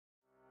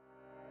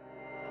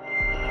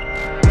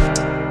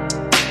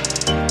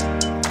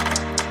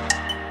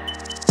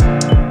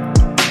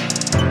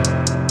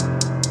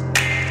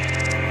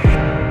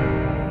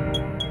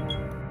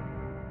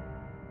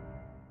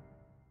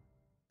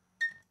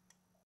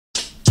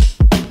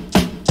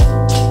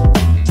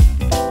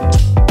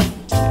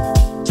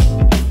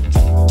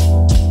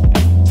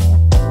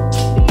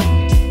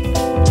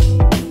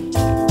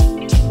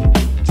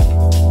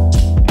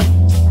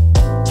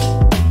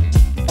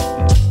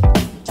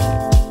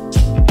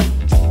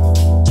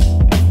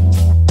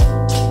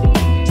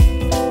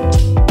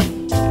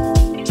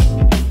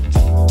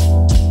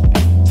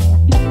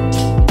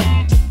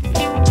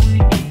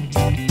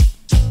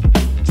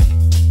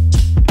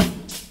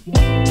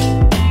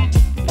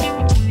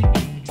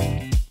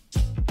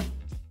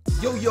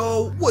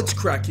Yo, what's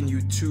cracking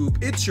YouTube?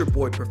 It's your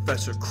boy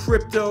Professor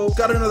Crypto.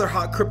 Got another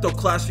hot crypto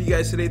class for you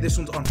guys today. This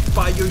one's on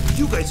fire.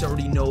 You guys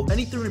already know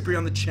anything we bring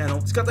on the channel.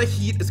 It's got the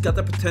heat, it's got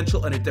the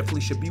potential, and it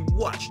definitely should be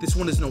watched. This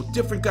one is no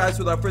different, guys.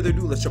 Without further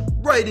ado, let's jump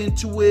right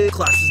into it.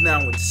 Class is now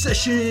in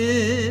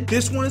session.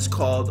 This one is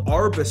called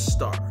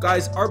Arbistar.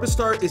 Guys,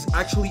 Arbistar is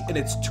actually in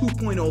its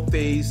 2.0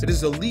 phase. It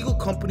is a legal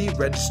company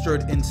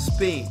registered in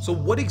Spain. So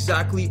what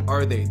exactly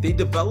are they? They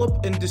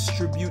develop and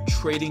distribute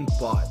trading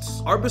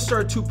bots.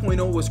 Arbistar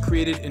 2.0 was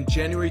created in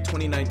January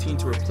 2019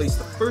 to replace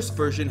the first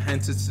version,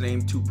 hence its name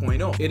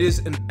 2.0. It is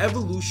an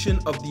evolution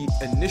of the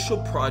initial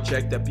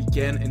project that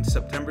began in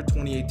September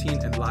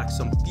 2018 and lacked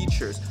some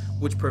features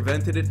which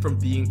prevented it from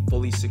being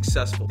fully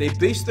successful. They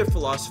based their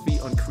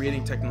philosophy on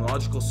creating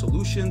technological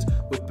solutions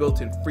with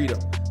built-in freedom.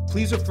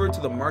 Please refer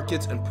to the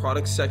markets and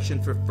products section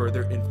for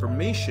further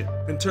information.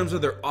 In terms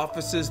of their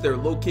offices, they're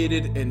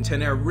located in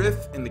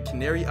Tenerife in the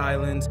Canary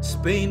Islands,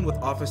 Spain, with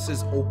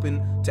offices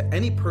open to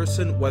any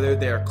person whether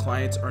they are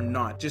clients or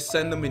not. Just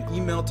send them an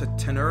email to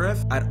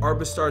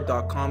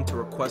tenerife@arbistar.com to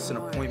request an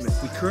appointment.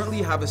 We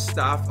currently have a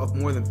staff of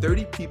more than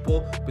 30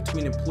 people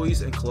between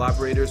employees and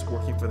collaborators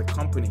working for the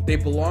company. They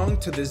belong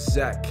to the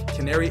ZEC,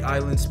 Canary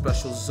Islands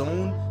Special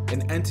Zone,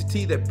 an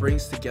entity that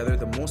brings together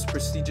the most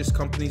prestigious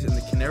companies in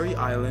the Canary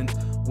Islands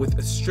with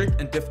a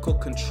strict and difficult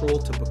control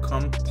to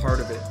become part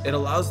of it. It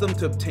allows them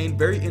to obtain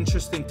very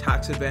interesting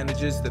tax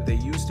advantages that they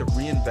use to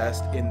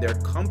reinvest in their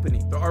company.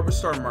 The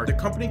Arbistar market.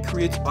 The company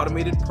creates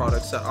automated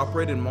products that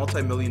operate in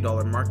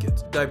multi-million-dollar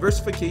markets.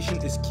 Diversification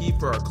is key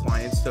for our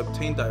clients to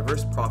obtain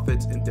diverse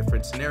profits in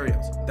different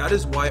scenarios. That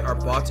is why our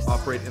bots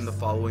operate in the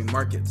following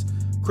markets.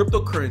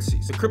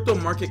 Cryptocurrencies. The crypto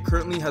market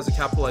currently has a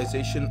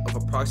capitalization of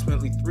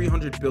approximately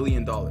 $300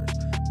 billion.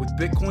 With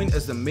Bitcoin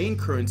as the main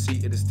currency,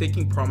 it is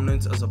taking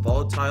prominence as a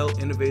volatile,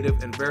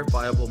 innovative, and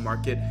verifiable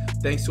market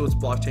thanks to its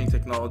blockchain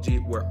technology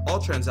where all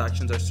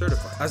transactions are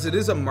certified. As it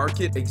is a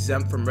market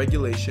exempt from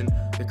regulation,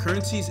 the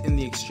currencies in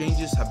the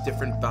exchanges have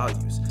different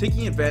values.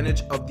 Taking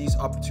advantage of these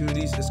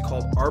opportunities is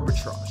called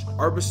arbitrage.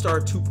 Arbistar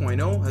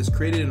 2.0 has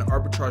created an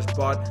arbitrage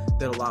bot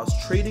that allows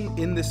trading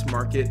in this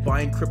market,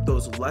 buying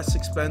cryptos less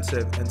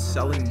expensive and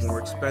selling more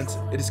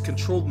expensive. It is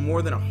controlled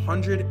more than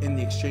 100 in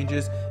the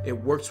exchanges. It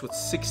works with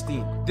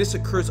 16. This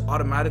occurs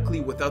automatically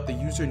without the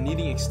user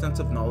needing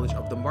extensive knowledge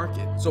of the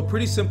market. So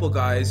pretty simple,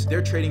 guys.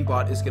 Their trading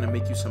bot is going to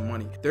make you some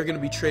money. They're going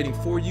to be trading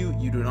for you.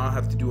 You do not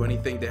have to do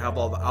anything. They have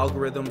all the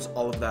algorithms,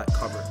 all of that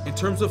covered. In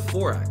terms of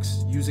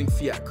Forex, using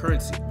fiat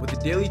currency, with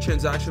a daily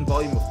transaction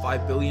volume of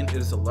 5 billion, it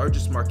is the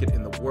largest market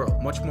in the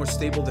world. Much more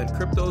stable than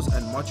cryptos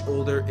and much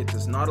older. It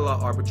does not allow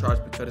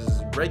arbitrage because it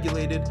is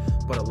regulated,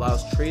 but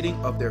allows trading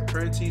of their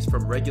currencies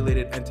from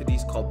regulated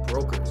entities called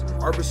brokers.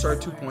 Arbistar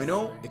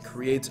 2.0, it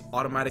creates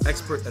automatic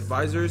expert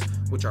advisors,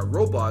 which are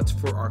robots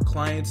for our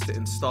clients to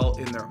install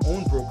in their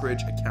own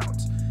brokerage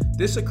accounts.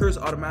 This occurs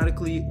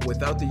automatically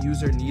without the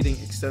user needing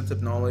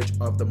extensive knowledge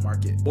of the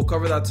market. We'll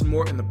cover that some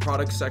more in the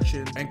product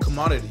section. And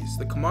commodities.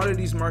 The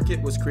commodities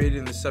market was created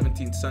in the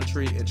 17th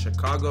century in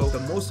Chicago. The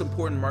most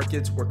important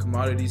markets where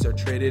commodities are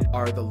traded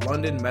are the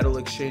London Metal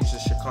Exchange, the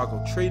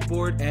Chicago Trade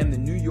Board, and the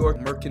New York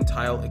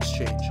Mercantile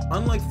Exchange.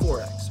 Unlike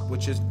Forex,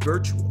 which is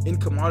virtual, in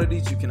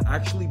commodities you can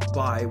actually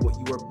buy what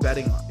you are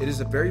betting on. It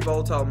is a very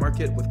volatile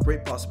market with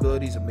great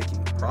possibilities of making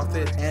a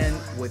profit and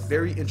with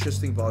very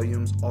interesting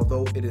volumes,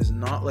 although it is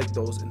not like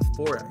those in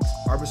Forex.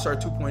 Arbistar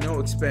 2.0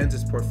 expands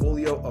its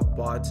portfolio of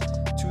bots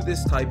to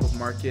this type of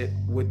market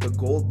with the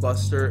Gold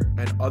Buster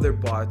and other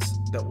bots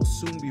that will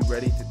soon be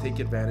ready to take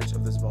advantage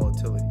of this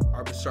volatility.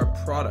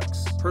 Arbistar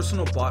products.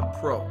 Personal Bot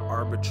Pro,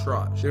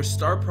 Arbitrage. Their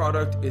star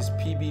product is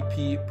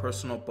PBP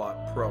Personal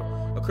Bot Pro,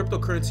 a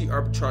cryptocurrency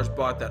arbitrage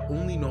bot that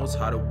only knows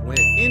how to win.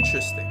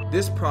 Interesting.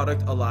 This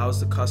product allows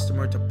the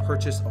customer to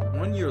purchase a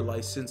 1-year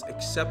license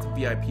except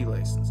VIP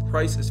license.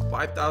 Price is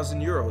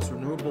 5,000 euros,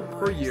 renewable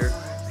per year,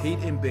 paid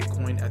in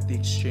Bitcoin at the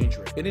exchange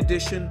rate. In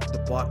addition,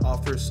 the bot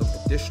offers some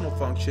additional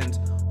functions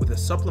with a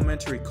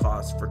supplementary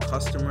cost for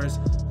customers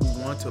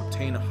who want to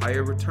obtain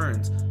higher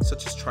returns,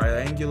 such as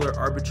triangular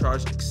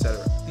arbitrage,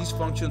 etc. These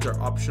functions are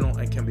optional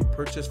and can be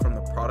purchased from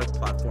the product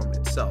platform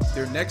itself.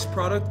 Their next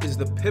product is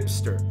the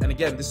Pipster, and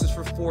again, this is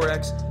for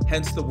Forex,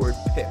 hence the word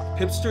pip.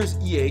 Pipster's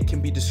EA can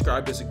be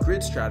described as a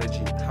grid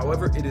strategy.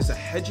 However, it is a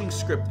hedging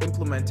script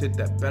implemented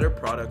that better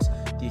products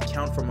the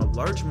account from a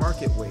large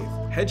market wave.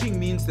 Hedging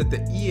means that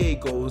the EA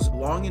goes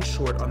long and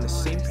short on the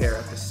same pair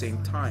at the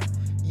same time.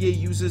 EA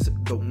uses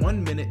the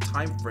 1-minute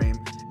time frame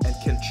and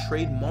can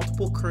trade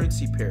multiple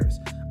currency pairs.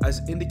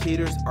 As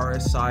indicators,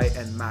 RSI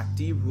and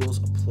MACD rules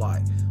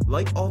apply.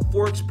 Like all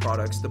Forex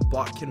products, the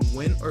bot can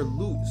win or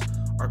lose.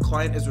 Our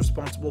client is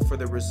responsible for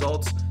the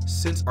results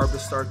since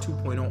Arbistar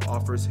 2.0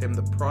 offers him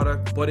the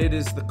product, but it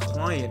is the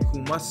client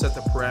who must set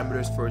the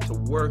parameters for it to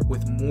work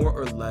with more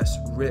or less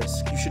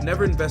risk. You should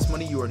never invest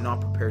money you are not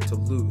prepared to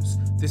lose.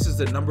 This is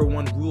the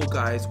 #1 rule,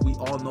 guys. We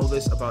all know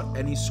this about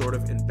any sort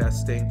of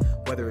investing,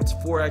 whether it's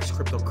Forex,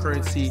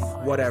 cryptocurrency,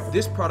 whatever.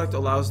 This product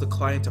allows the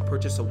client to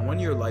purchase a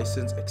 1-year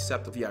license,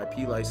 except a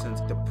VIP license.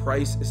 The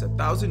price is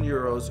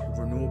 €1,000,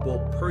 renewable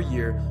per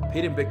year,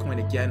 paid in Bitcoin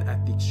again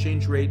at the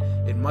exchange rate.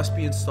 It must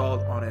be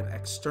installed on an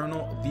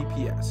external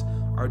VPS.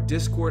 Our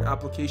Discord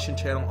application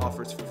channel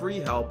offers free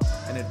help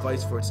and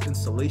advice for its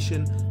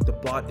installation. The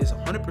bot is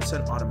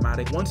 100%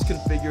 automatic. Once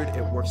configured,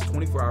 it works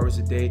 24 hours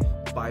a day,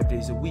 5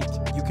 days a week.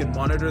 You can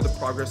monitor the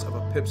progress of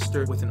a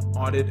Pipster with an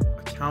audit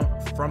account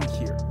from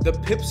here. The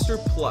Pipster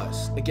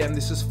Plus, again,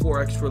 this is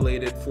Forex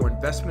related for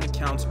investment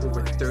accounts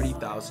over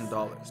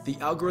 $30,000. The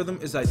algorithm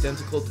is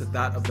identical to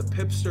that of the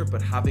Pipster,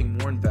 but having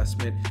more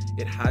investment,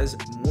 it has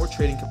more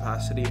trading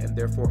capacity and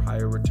therefore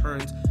higher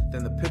returns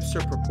than the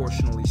Pipster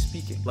proportionally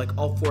speaking. Like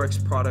all Forex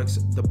products,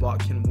 the bot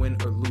can win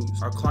or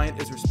lose. Our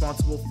client is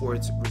responsible for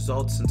its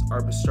results since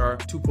Arbistar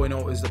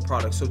 2.0 is the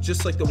product. So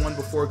just like the one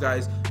before,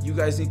 guys, you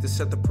guys need to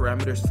set the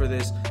parameters for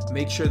this.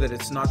 Make sure that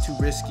it's not too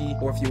risky,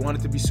 or if you want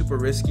it to be super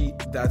risky,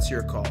 that's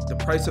your call. The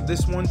price of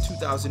this one,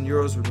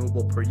 €2,000,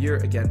 renewable per year,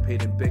 again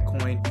paid in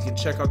Bitcoin. You can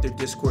check out their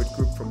Discord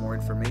group for more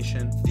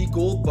information. The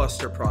Gold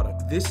Buster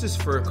product. This is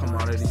for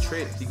commodity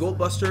trading. The Gold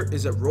Buster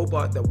is a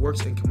robot that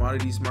works in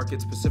commodities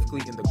market,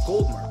 specifically in the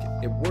gold market.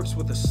 It works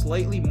with a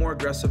slightly more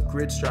aggressive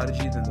grid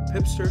strategy than the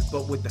Pipster,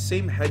 but with the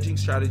same hedging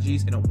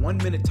strategies in a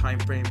 1-minute time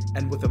frame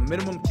and with a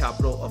minimum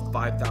capital of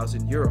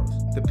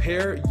 €5,000. The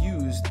pair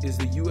used is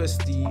the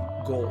USD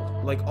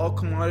gold. Like all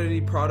commodity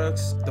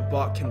products, the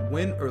bot can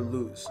win or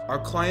lose. Our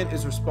client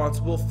is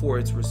responsible for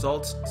its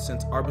results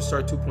since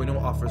Arbistar 2.0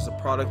 offers the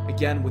product.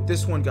 Again, with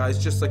this one, guys,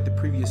 just like the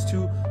previous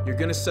two, you're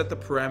gonna set the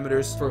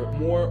parameters for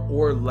more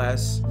or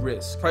less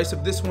risk. Price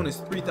of this one is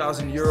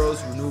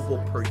 €3,000, renewable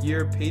per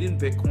year, paid in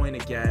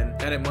Bitcoin again,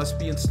 and it must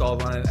be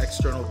installed on an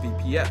external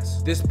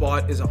VPS. This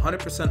bot is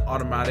 100%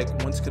 automatic.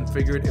 Once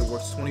configured, it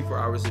works 24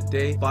 hours a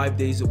day, 5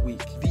 days a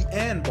week. The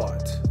AND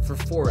bot for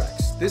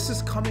Forex. This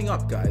is coming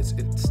up, guys.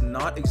 It's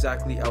not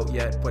exactly out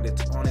yet, but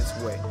it's on its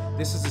way.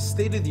 This is a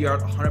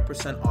state-of-the-art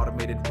 100%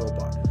 automated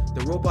robot.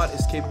 The robot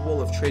is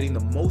capable of trading the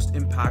most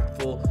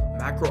impactful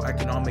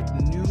macroeconomic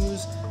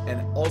news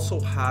and also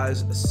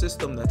has a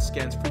system that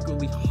scans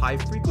frequently high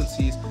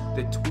frequencies,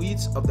 the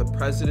tweets of the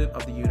President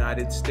of the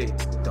United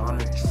States,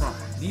 Donald Trump.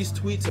 These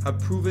tweets have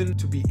proven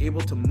to be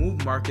able to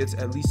move markets,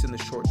 at least in the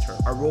short term.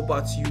 Our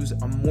robots use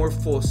a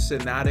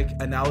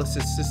morphosynatic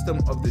analysis system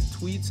of the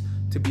tweets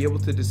to be able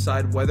to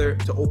decide whether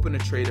to open a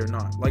trade or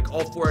not. Like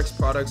all Forex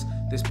products,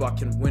 this bot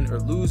can win or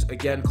lose.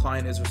 Again,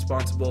 client is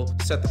responsible.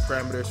 Set the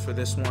parameters for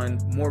this one.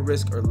 More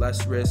risk or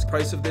less risk.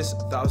 Price of this,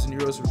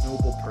 €1,000,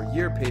 renewable per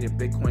year, paid in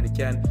Bitcoin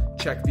again.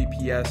 Check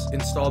VPS,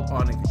 installed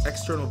on an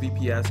external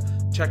VPS.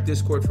 Check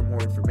Discord for more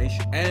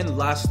information. And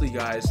lastly,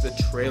 guys, the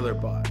trailer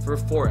bot for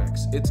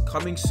Forex. It's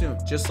coming soon,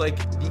 just like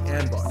the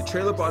AND bot. The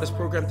trailer bot is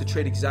programmed to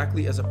trade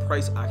exactly as a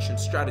price action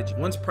strategy.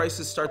 Once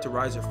prices start to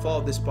rise or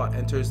fall, this bot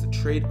enters the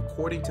trade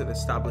according to the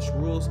established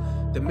rules.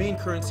 The main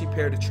currency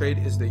pair to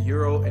trade is the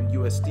Euro and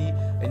USD,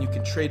 and you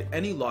can trade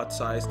any lot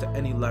size to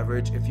any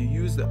leverage. If you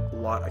use the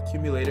lot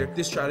accumulator,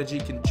 this strategy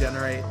can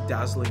generate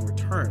dazzling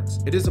returns.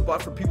 It is a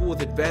bot for people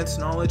with advanced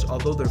knowledge,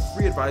 although their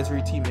free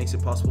advisory team makes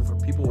it possible for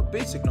people with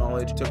basic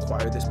knowledge to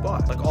acquire this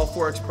bot. Like all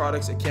Forex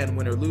products, it can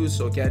win or lose,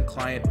 so again,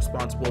 client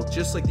responsible,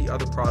 just like the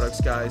other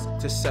products, guys,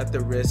 to set the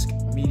risk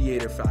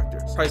mediator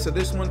factors. Price of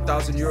this one,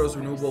 €1,000,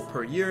 renewable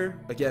per year,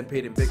 again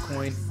paid in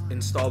Bitcoin,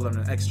 installed on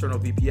an external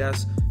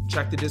VPS.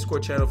 Check the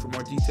Discord channel for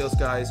more details,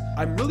 guys.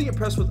 I'm really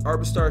impressed with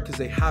Arbistar because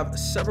they have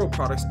several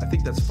products. I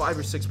think that's 5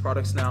 or 6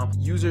 products now.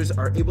 Users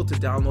are able to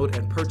download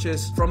and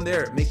purchase. From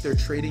there, make their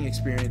trading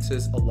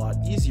experiences a lot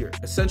easier.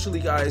 Essentially,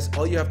 guys,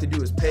 all you have to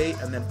do is pay,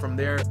 and then from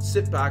there,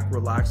 sit back,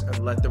 relax, and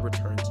let the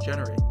returns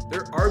generate.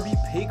 Their RB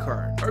Pay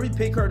Card. RB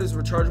Pay Card is a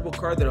rechargeable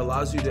card that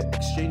allows you to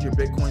exchange your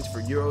Bitcoins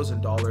for euros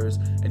and dollars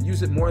and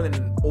use it more than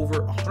in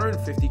over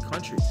 150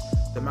 countries.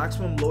 The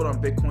maximum load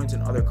on Bitcoins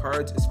and other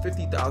cards is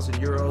 50,000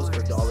 euros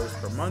or dollars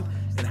per month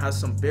and has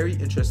some very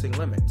interesting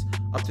limits.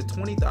 Up to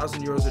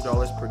 20,000 euros or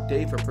dollars per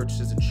day for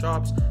purchases in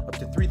shops, up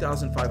to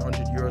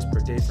 3,500 euros per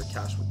day for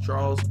cash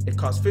withdrawals. It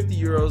costs 50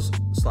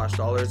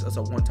 euros/dollars as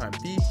a one-time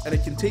fee, and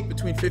it can take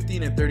between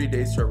 15 and 30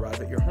 days to arrive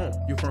at your home.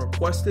 You can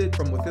request it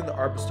from within the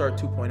Arbistar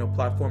 2.0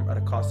 platform at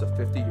a cost of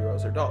 50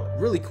 euros or dollars.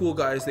 Really cool,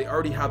 guys. They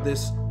already have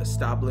this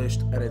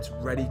established and it's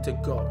ready to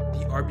go.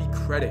 The RB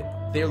Credit.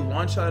 They're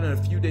launched out in a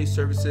few day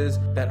services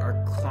that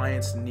our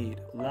clients need.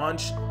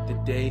 Launch the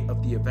day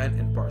of the event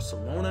in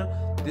Barcelona.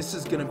 This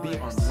is going to be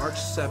on March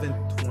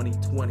 7th,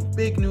 2020.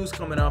 Big news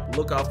coming up.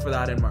 Look out for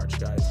that in March,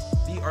 guys.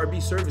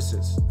 DRB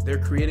services. They're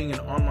creating an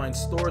online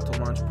store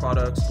to launch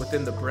products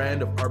within the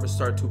brand of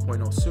Arbistar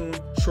 2.0 soon.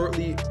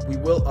 Shortly, we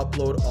will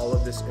upload all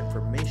of this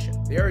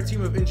information. They are a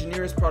team of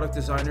engineers, product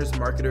designers,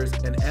 marketers,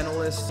 and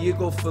analysts.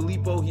 Diego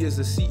Filippo, he is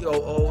the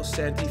COO,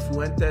 Santi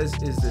Fuentes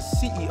is the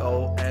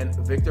CEO, and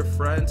Victor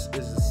France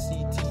is the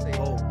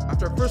CTO.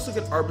 After our first look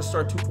at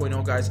Arbistar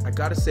 2.0, guys, I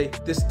gotta say,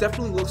 this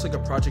definitely looks like a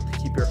project to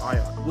keep your eye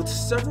on. With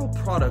several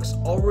products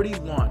already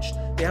launched,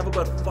 they have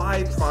about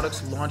 5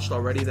 products launched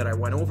already that I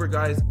went over,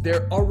 guys.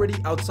 They're already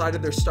outside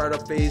of their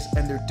startup phase,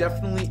 and they're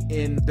definitely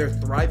in their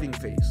thriving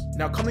phase.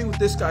 Now, coming with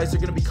this, guys, they're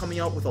gonna be coming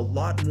out with a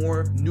lot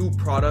more new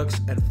products,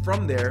 and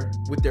from there,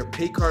 with their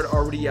pay card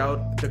already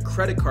out, the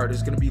credit card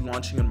is gonna be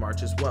launching in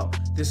March as well.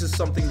 This is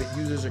something that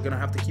users are gonna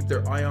have to keep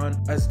their eye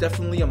on, as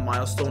definitely a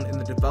milestone in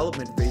the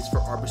development phase for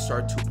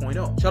Arbistar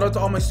 2.0. Shout out to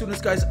all my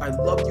students, guys. I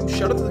love you.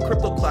 Shout out to the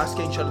Crypto Class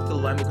Gang. Shout out to the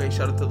Lambo Gang.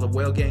 Shout out to the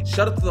Whale Gang.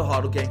 Shout out to the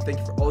Hodl Gang. Thank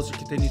you for always your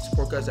continued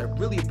support, guys. I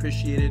really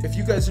appreciate it. If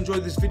you guys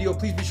enjoyed this video,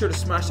 please be sure to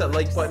smash that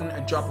like button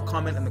and drop a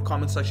comment in the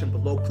comment section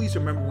below. Please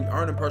remember, we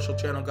are an impartial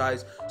channel,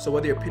 guys, so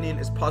whether your opinion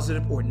is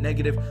positive or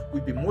negative,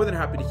 we'd be more than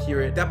happy to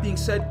hear it. That being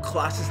said,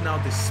 class is now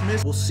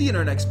dismissed. We'll see you in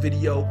our next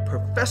video.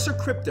 Professor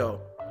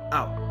Crypto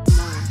out.